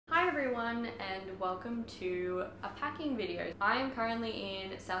everyone and welcome to a packing video. I am currently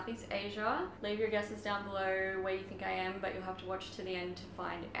in Southeast Asia. Leave your guesses down below where you think I am, but you'll have to watch to the end to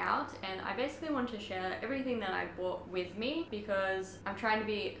find out. And I basically want to share everything that I bought with me because I'm trying to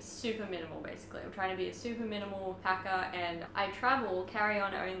be super minimal basically. I'm trying to be a super minimal packer and I travel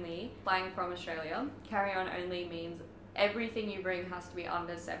carry-on only, flying from Australia. Carry-on only means everything you bring has to be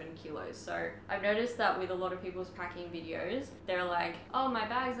under 7 kilos. So I've noticed that with a lot of people's packing videos, they're like, oh, my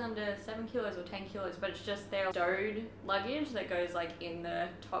bag's under 7 kilos or 10 kilos, but it's just their stowed luggage that goes like in the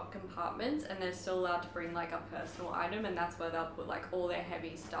top compartments, and they're still allowed to bring like a personal item, and that's where they'll put like all their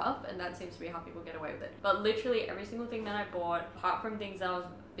heavy stuff, and that seems to be how people get away with it. But literally every single thing that I bought, apart from things that I was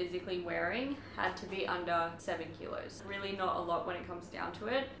physically wearing, had to be under 7 kilos. Really not a lot when it comes down to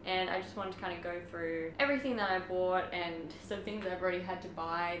it, and I just wanted to kind of go through everything that I bought and some things I've already had to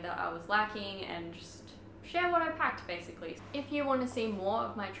buy that I was lacking and just share what I packed basically. If you want to see more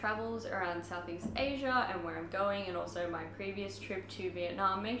of my travels around Southeast Asia and where I'm going, and also my previous trip to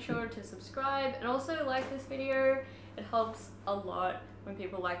Vietnam, make sure to subscribe and also like this video. It helps a lot when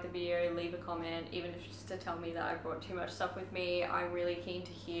people like the video. Leave a comment, even if it's just to tell me that I brought too much stuff with me. I'm really keen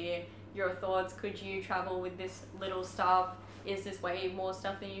to hear your thoughts. Could you travel with this little stuff? Is this way more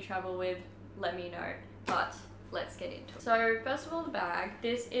stuff than you travel with? Let me know. But let's get into it. So first of all, the bag.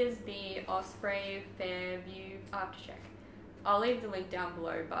 This is the Osprey Fairview. I have to check. I'll leave the link down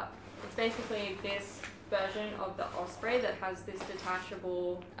below, but it's basically this version of the Osprey that has this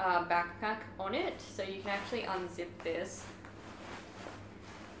detachable backpack on it, so you can actually unzip this.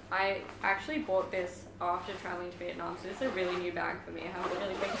 I actually bought this after traveling to Vietnam, so this is a really new bag for me. I haven't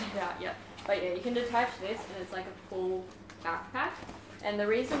really figured it out yet. But yeah, you can detach this and it's like a full backpack. And the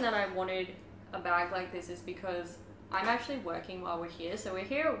reason that I wanted a bag like this is because I'm actually working while we're here. So we're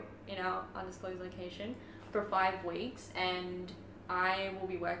here in our undisclosed location for 5 weeks, and I will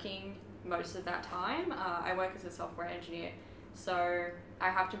be working most of that time. I work as a software engineer, so I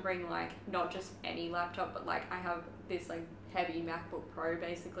have to bring like not just any laptop, but like I have this like heavy MacBook Pro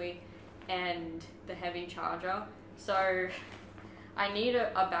basically and the heavy charger, so I need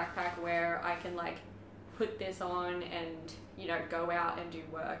a backpack where I can like put this on and, you know, go out and do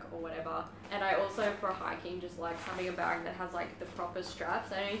work or whatever. And I also, for hiking, just like having a bag that has like the proper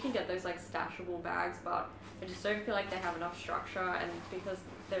straps. I know you can get those like stashable bags, but I just don't feel like they have enough structure, and because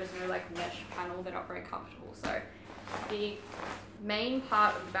there's no like mesh panel, they're not very comfortable. So the main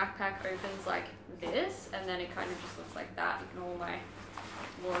part of the backpack opens like this, and then it kind of just looks like that. Ignore my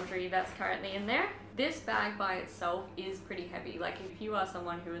laundry that's currently in there. This bag by itself is pretty heavy. Like if you are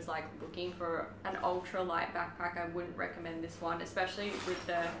someone who is like looking for an ultra light backpack, I wouldn't recommend this one, especially with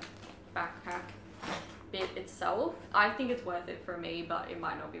the backpack bit itself. I think it's worth it for me, but it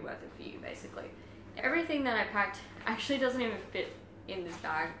might not be worth it for you basically. Everything that I packed actually doesn't even fit in this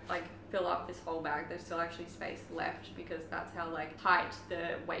bag, like fill up this whole bag. There's still actually space left because that's how like tight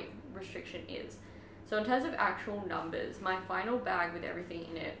the weight restriction is. So in terms of actual numbers, my final bag with everything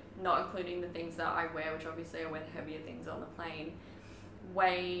in it, not including the things that I wear, which obviously I wear the heavier things on the plane,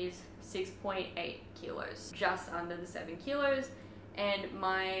 weighs 6.8 kilos, just under the 7 kilos. And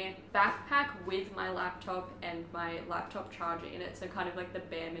my backpack with my laptop and my laptop charger in it, so kind of like the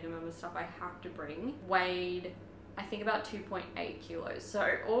bare minimum of stuff I have to bring, weighed I think about 2.8 kilos.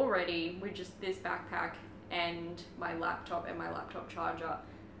 So already with just this backpack and my laptop charger,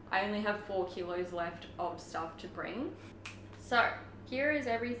 I only have 4 kilos left of stuff to bring. So here is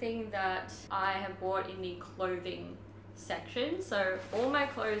everything that I have bought in the clothing section. So all my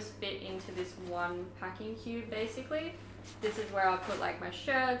clothes fit into this one packing cube basically. This is where I'll put like my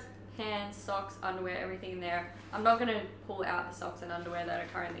shirts, pants, socks, underwear, everything in there. I'm not going to pull out the socks and underwear that are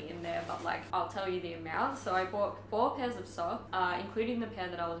currently in there, but like I'll tell you the amount. So I bought 4 pairs of socks, including the pair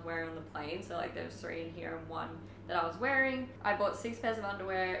that I was wearing on the plane. So like there's 3 in here and 1 that I was wearing. I bought 6 pairs of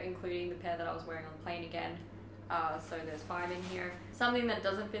underwear, including the pair that I was wearing on the plane again. So there's 5 in here. Something that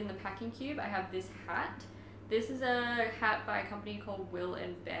doesn't fit in the packing cube, I have this hat. This is a hat by a company called Will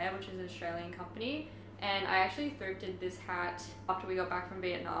 & Bear, which is an Australian company. And I actually thrifted this hat after we got back from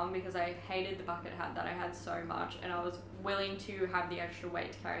Vietnam because I hated the bucket hat that I had so much, and I was willing to have the extra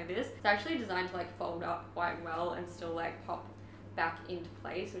weight to carry this. It's actually designed to like fold up quite well and still like pop back into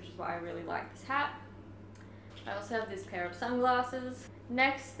place, which is why I really like this hat. I also have this pair of sunglasses.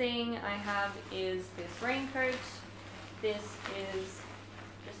 Next thing I have is this raincoat. This is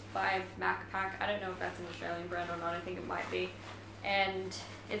just by Macpac. I don't know if that's an Australian brand or not, I think it might be. And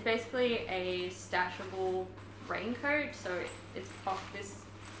it's basically a stashable raincoat, so this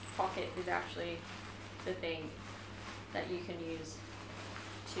pocket is actually the thing that you can use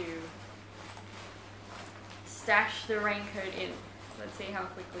to stash the raincoat in. Let's see how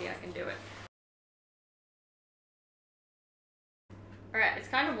quickly I can do it. Alright, it's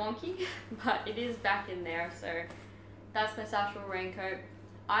kind of wonky, but it is back in there, so that's my satchel raincoat.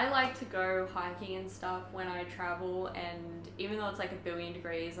 I like to go hiking and stuff when I travel, and even though it's like 1,000,000,000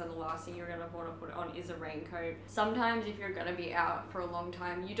 degrees and the last thing you're going to want to put on is a raincoat, sometimes if you're going to be out for a long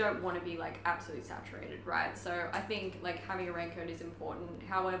time, you don't want to be like absolutely saturated, right? So I think like having a raincoat is important.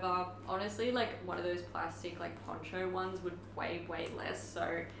 However, honestly, like one of those plastic like poncho ones would weigh way less,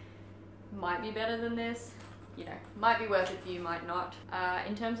 so might be better than this. You know, might be worth it for you, might not.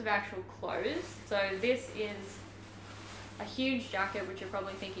 In terms of actual clothes, so this is a huge jacket, which you're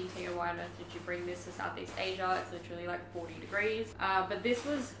probably thinking, Tia, why on earth did you bring this to Southeast Asia? It's literally like 40 degrees. But this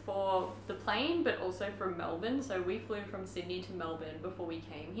was for the plane, but also from Melbourne. So we flew from Sydney to Melbourne before we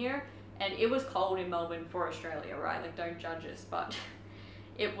came here, and it was cold in Melbourne for Australia, right? Like, don't judge us, but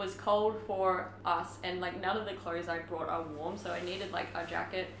it was cold for us, and like none of the clothes I brought are warm, so I needed like a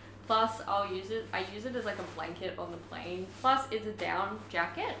jacket. Plus, I use it as like a blanket on the plane. Plus, it's a down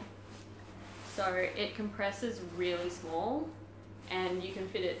jacket, so it compresses really small, and you can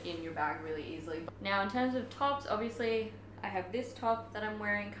fit it in your bag really easily. Now, in terms of tops, obviously, I have this top that I'm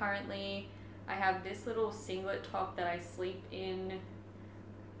wearing currently. I have this little singlet top that I sleep in,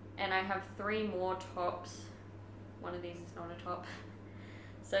 and I have 3 more tops. One of these is not a top.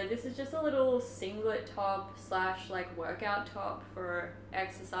 So this is just a little singlet top slash like workout top for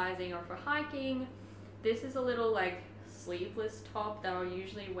exercising or for hiking. This is a little like sleeveless top that I'll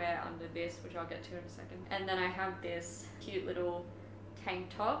usually wear under this, which I'll get to in a second. And then I have this cute little tank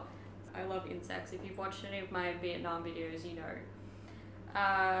top. I love insects. If you've watched any of my Vietnam videos, you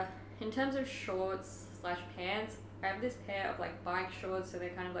know. In terms of shorts slash pants, I have this pair of like bike shorts, so they're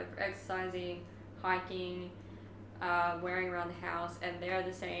kind of like for exercising, hiking, wearing around the house, and they're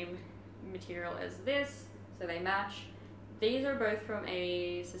the same material as this, so they match. These are both from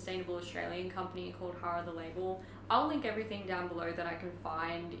a sustainable Australian company called Hara the Label. I'll link everything down below that I can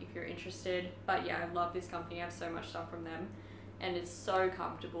find if you're interested. But yeah, I love this company. I have so much stuff from them, and it's so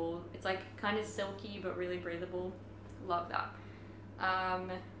comfortable. It's like kind of silky but really breathable. Love that.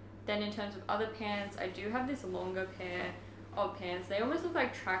 Then in terms of other pants, I do have this longer pair of pants. They almost look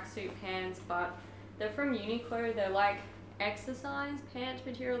like tracksuit pants, but they're from Uniqlo. They're like exercise pant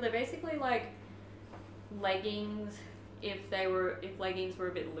material. They're basically like leggings if leggings were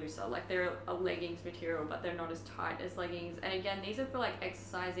a bit looser. Like they're a leggings material, but they're not as tight as leggings. And again, these are for like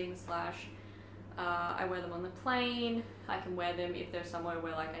exercising slash I wear them on the plane. I can wear them if there's somewhere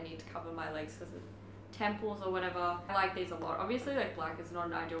where like I need to cover my legs because of temples or whatever. I like these a lot. Obviously like black is not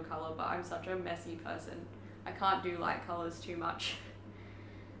an ideal color, but I'm such a messy person. I can't do light colors too much.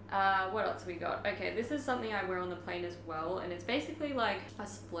 What else have we got? Okay, this is something I wear on the plane as well, and it's basically like a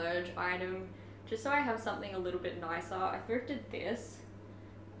splurge item, just so I have something a little bit nicer. I thrifted this,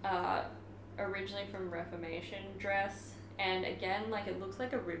 originally from Reformation dress, and again, like it looks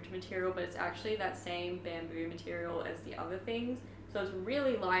like a ribbed material, but it's actually that same bamboo material as the other things, so it's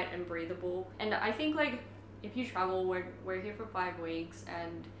really light and breathable. And I think like if you travel, we're here for 5 weeks,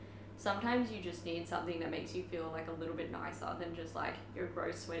 and sometimes you just need something that makes you feel like a little bit nicer than just like your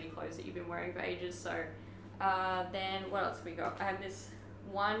gross sweaty clothes that you've been wearing for ages. So then what else have we got? I have this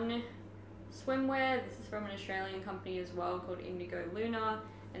one swimwear. This is from an Australian company as well called Indigo Luna,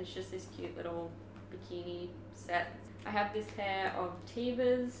 and it's just this cute little bikini set. I have this pair of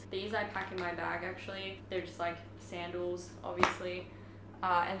Tevas. These I pack in my bag actually. They're just like sandals, obviously.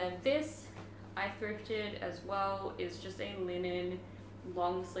 And then this I thrifted as well, is just a linen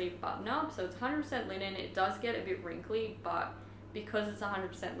long sleeve button up. So it's 100% linen. It does get a bit wrinkly, but because it's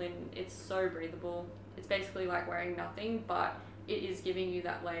 100% linen, it's so breathable. It's basically like wearing nothing, but it is giving you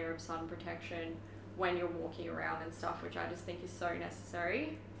that layer of sun protection when you're walking around and stuff, which I just think is so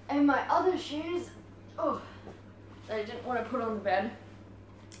necessary. And my other shoes, that I didn't want to put on the bed,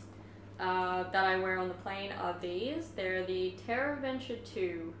 that I wear on the plane are these. They're the Terra Venture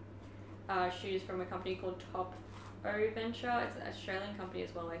 2 shoes from a company called Top Venture. It's an Australian company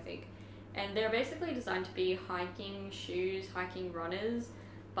as well, I think, and they're basically designed to be hiking shoes, hiking runners,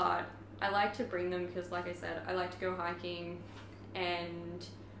 but I like to bring them because, like I said, I like to go hiking, and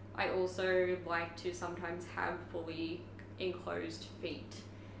I also like to sometimes have fully enclosed feet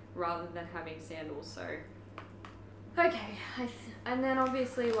rather than having sandals. So okay, and then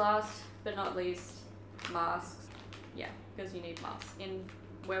obviously last but not least, masks. Yeah, because you need masks. In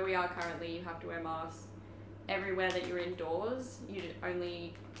where we are currently, you have to wear masks everywhere that you're indoors. You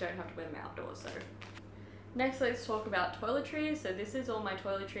only don't have to wear them outdoors. So next, let's talk about toiletries. So this is all my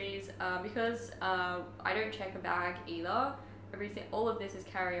toiletries because I don't check a bag either. all of this is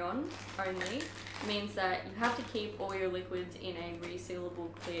carry-on only, means that you have to keep all your liquids in a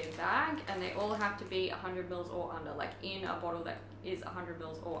resealable clear bag, and they all have to be 100 mils or under, like in a bottle that is 100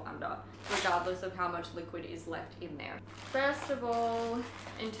 mils or under, regardless of how much liquid is left in there. First of all,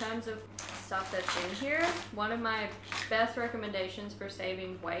 in terms of stuff that's in here, one of my best recommendations for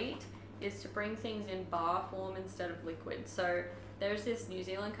saving weight is to bring things in bar form instead of liquid. So there's this New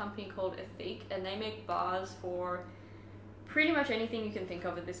Zealand company called Ethique, and they make bars for pretty much anything you can think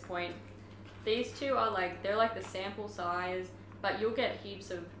of at this point. These two are like, they're like the sample size, but you'll get heaps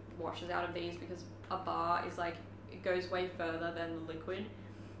of washes out of these because a bar is like, it goes way further than the liquid.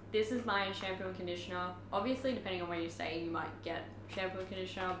 This is my shampoo and conditioner. Obviously, depending on where you stay, you might get shampoo and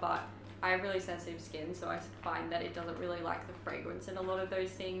conditioner, but I have really sensitive skin, so I find that it doesn't really like the fragrance in a lot of those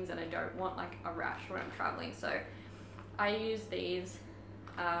things, and I don't want like a rash when I'm traveling, so I use these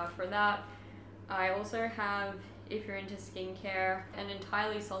for that. I also have, if you're into skincare, an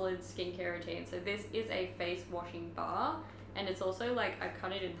entirely solid skincare routine. So this is a face washing bar, and it's also like I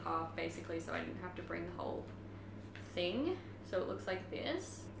cut it in half basically, so I didn't have to bring the whole thing. So it looks like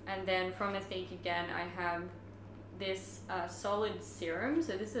this. And then from Ethique again, I have this solid serum.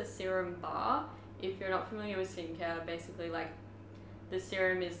 So this is a serum bar. If you're not familiar with skincare, basically like the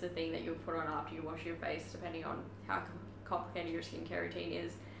serum is the thing that you'll put on after you wash your face, depending on how complicated your skincare routine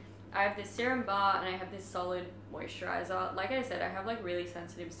is. I have this serum bar and I have this solid moisturizer. Like I said, I have like really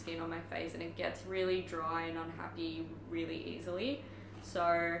sensitive skin on my face, and it gets really dry and unhappy really easily.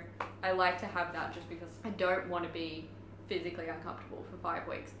 So I like to have that just because I don't want to be physically uncomfortable for 5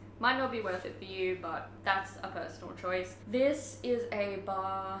 weeks. Might not be worth it for you, but that's a personal choice. This is a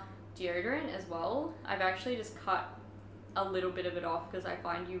bar deodorant as well. I've actually just cut a little bit of it off because I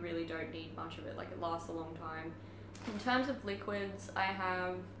find you really don't need much of it. Like, it lasts a long time. In terms of liquids, I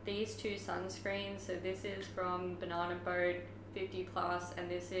have these two sunscreens. So this is from Banana Boat 50 Plus, and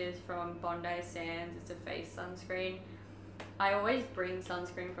this is from Bondi Sands. It's a face sunscreen. I always bring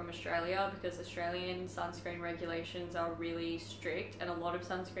sunscreen from Australia because Australian sunscreen regulations are really strict, and a lot of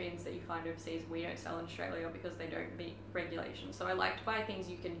sunscreens that you find overseas we don't sell in Australia because they don't meet regulations. So I like to buy things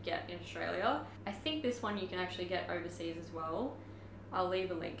you can get in Australia. I think this one you can actually get overseas as well. I'll leave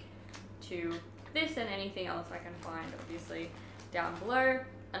a link to this and anything else I can find obviously down below.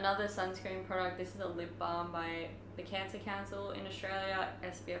 Another sunscreen product, this is a lip balm by the Cancer Council in Australia,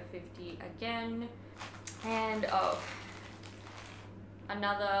 SPF 50 again. And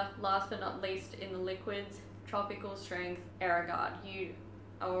another, last but not least in the liquids, tropical strength Aerogard.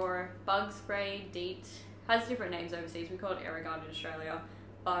 Or bug spray, DEET, has different names overseas. We call it Aerogard in Australia,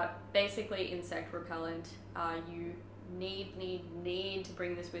 but basically insect repellent. You need to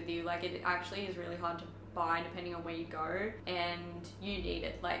bring this with you. Like, it actually is really hard to buy depending on where you go, and you need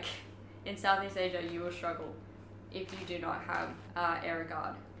it. Like, in Southeast Asia you will struggle if you do not have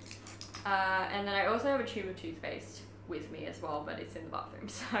Aerogard. And then I also have a tube of toothpaste with me as well, but it's in the bathroom,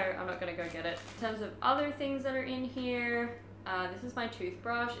 so I'm not gonna go get it. In terms of other things that are in here, this is my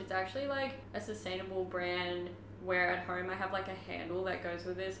toothbrush. It's actually like a sustainable brand, where at home I have like a handle that goes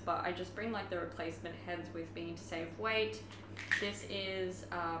with this, but I just bring like the replacement heads with me to save weight. This is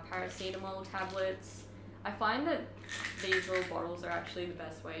paracetamol tablets. I find that these little bottles are actually the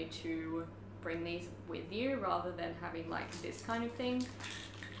best way to bring these with you rather than having like this kind of thing.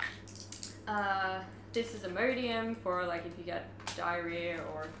 This is Imodium for like if you get diarrhea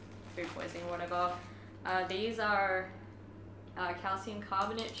or food poisoning or whatever. These are calcium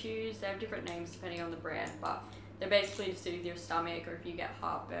carbonate chews. They have different names depending on the brand, but they're basically to soothe your stomach or if you get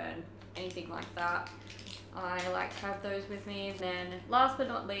heartburn, anything like that. I like to have those with me. And then last but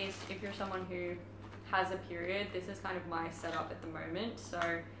not least, if you're someone who has a period, this is kind of my setup at the moment. So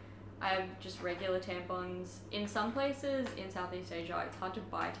I have just regular tampons. In some places in Southeast Asia, it's hard to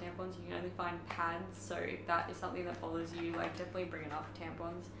buy tampons. You can only find pads. So if that is something that bothers you, like, definitely bring enough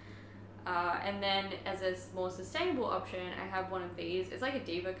tampons. And then as a more sustainable option, I have one of these. It's like a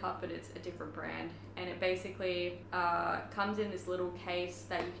Diva cup, but it's a different brand. And it basically comes in this little case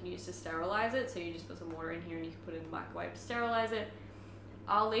that you can use to sterilize it. So you just put some water in here and you can put it in the microwave to sterilize it.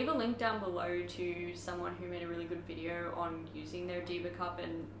 I'll leave a link down below to someone who made a really good video on using their Diva cup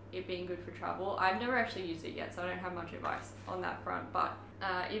and it being good for travel. I've never actually used it yet, so I don't have much advice on that front, but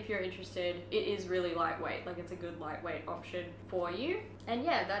if you're interested, it is really lightweight. Like, it's a good lightweight option for you. And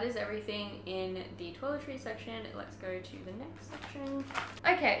yeah, that is everything in the toiletries section. Let's go to the next section.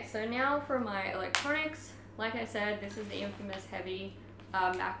 Okay, so now for my electronics. Like I said, this is the infamous heavy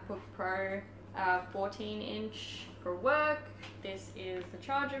MacBook Pro 14-inch for work. This is the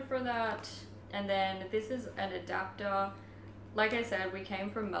charger for that, and then this is an adapter Like I said, we came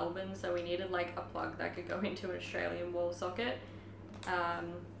from Melbourne, so we needed like a plug that could go into an Australian wall socket.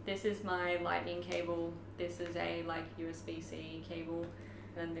 This is my lightning cable. This is a like USB-C cable.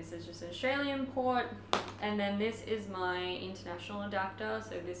 And this is just an Australian port. And then this is my international adapter.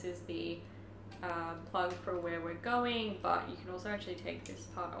 So this is the plug for where we're going, but you can also actually take this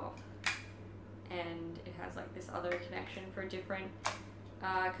part off. And it has like this other connection for different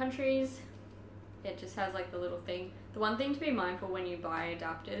countries. It just has like the little thing. The one thing to be mindful when you buy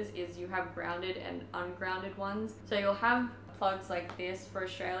adapters is you have grounded and ungrounded ones. So you'll have plugs like this for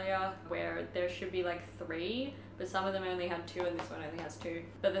Australia where there should be like 3, but some of them only have 2 and this one only has 2.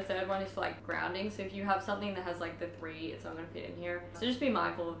 But the third one is for like grounding. So if you have something that has like the 3, it's not going to fit in here. So just be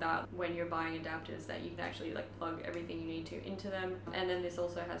mindful of that when you're buying adapters, that you can actually like plug everything you need to into them. And then this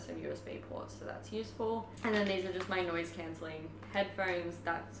also has some USB ports, so that's useful. And then these are just my noise cancelling headphones.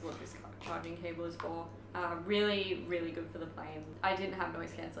 That's what this charging cable is for. Really, really good for the plane. I didn't have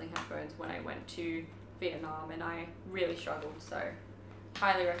noise cancelling headphones when I went to Vietnam and I really struggled, so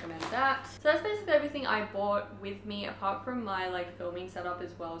highly recommend that. So that's basically everything I bought with me, apart from my like filming setup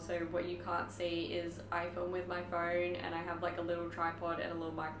as well. So what you can't see is I film with my phone, and I have like a little tripod and a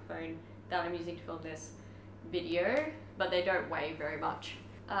little microphone that I'm using to film this video, but they don't weigh very much.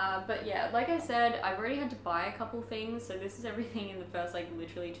 But yeah, like I said, I've already had to buy a couple things, so this is everything in the first like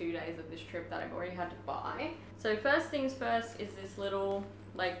literally 2 days of this trip that I've already had to buy. So first things first is this little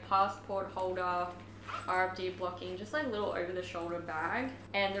like passport holder, RFD blocking, just like little over the shoulder bag.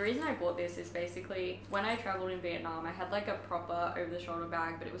 And the reason I bought this is basically when I traveled in Vietnam, I had like a proper over the shoulder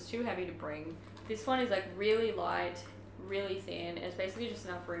bag, but it was too heavy to bring. This one is like really light, really thin, and it's basically just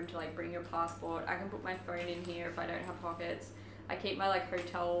enough room to like bring your passport. I can put my phone in here if I don't have pockets. I keep my like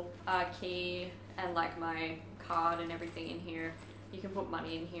hotel key and like my card and everything in here. You can put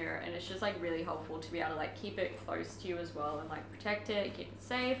money in here, and it's just like really helpful to be able to like keep it close to you as well and like protect it, keep it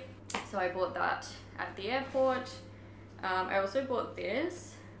safe. So I bought that at the airport. I also bought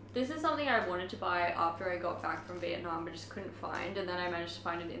this. This is something I wanted to buy after I got back from Vietnam but just couldn't find, and then I managed to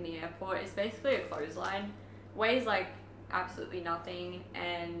find it in the airport. It's basically a clothesline. Weighs like absolutely nothing,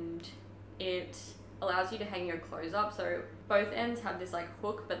 and it allows you to hang your clothes up. So both ends have this like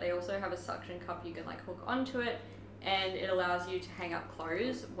hook, but they also have a suction cup you can like hook onto it, and it allows you to hang up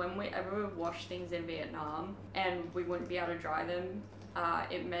clothes. Whenever we wash things in Vietnam and we wouldn't be able to dry them,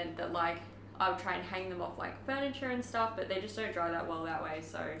 it meant that like I would try and hang them off like furniture and stuff, but they just don't dry that well that way.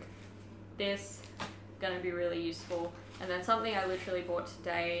 So this is gonna be really useful. And then something I literally bought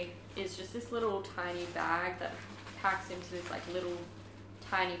today is just this little tiny bag that packs into this like little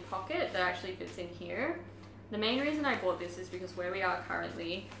tiny pocket that actually fits in here. The main reason I bought this is because where we are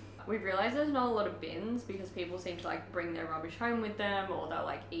currently, we've realized there's not a lot of bins because people seem to like bring their rubbish home with them, or they'll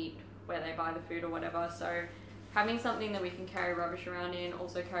like eat where they buy the food or whatever. So having something that we can carry rubbish around in,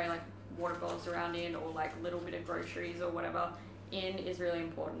 also carry like water bottles around in, or like little bit of groceries or whatever in, is really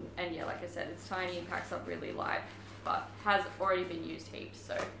important. And yeah, like I said, it's tiny, packs up really light, but has already been used heaps.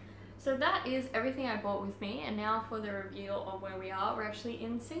 So that is everything I bought with me. And now for the reveal of where we are. We're actually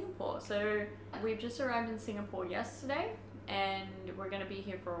in Singapore. So we've just arrived in Singapore yesterday, and we're going to be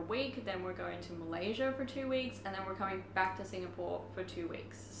here for a week. Then we're going to Malaysia for 2 weeks, and then we're coming back to Singapore for 2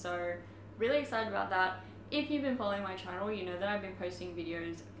 weeks. So really excited about that. If you've been following my channel, you know that I've been posting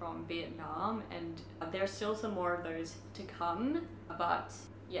videos from Vietnam, and there's still some more of those to come. But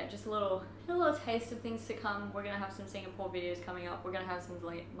yeah, just a little taste of things to come. We're gonna have some Singapore videos coming up. We're gonna have some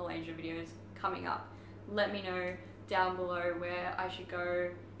Malaysia videos coming up. Let me know down below where I should go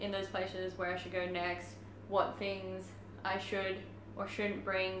in those places, where I should go next, what things I should or shouldn't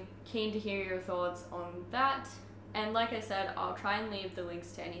bring. Keen to hear your thoughts on that. And like I said, I'll try and leave the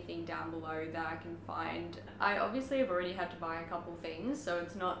links to anything down below that I can find. I obviously have already had to buy a couple things, so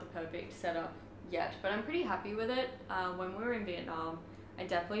it's not the perfect setup yet, but I'm pretty happy with it. When we were in Vietnam, I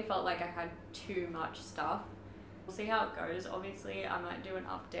definitely felt like I had too much stuff. We'll see how it goes. Obviously, I might do an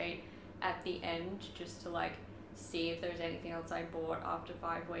update at the end just to like see if there's anything else I bought after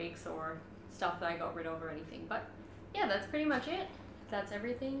 5 weeks, or stuff that I got rid of or anything. But yeah, that's pretty much it. That's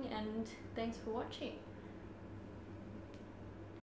everything, and thanks for watching.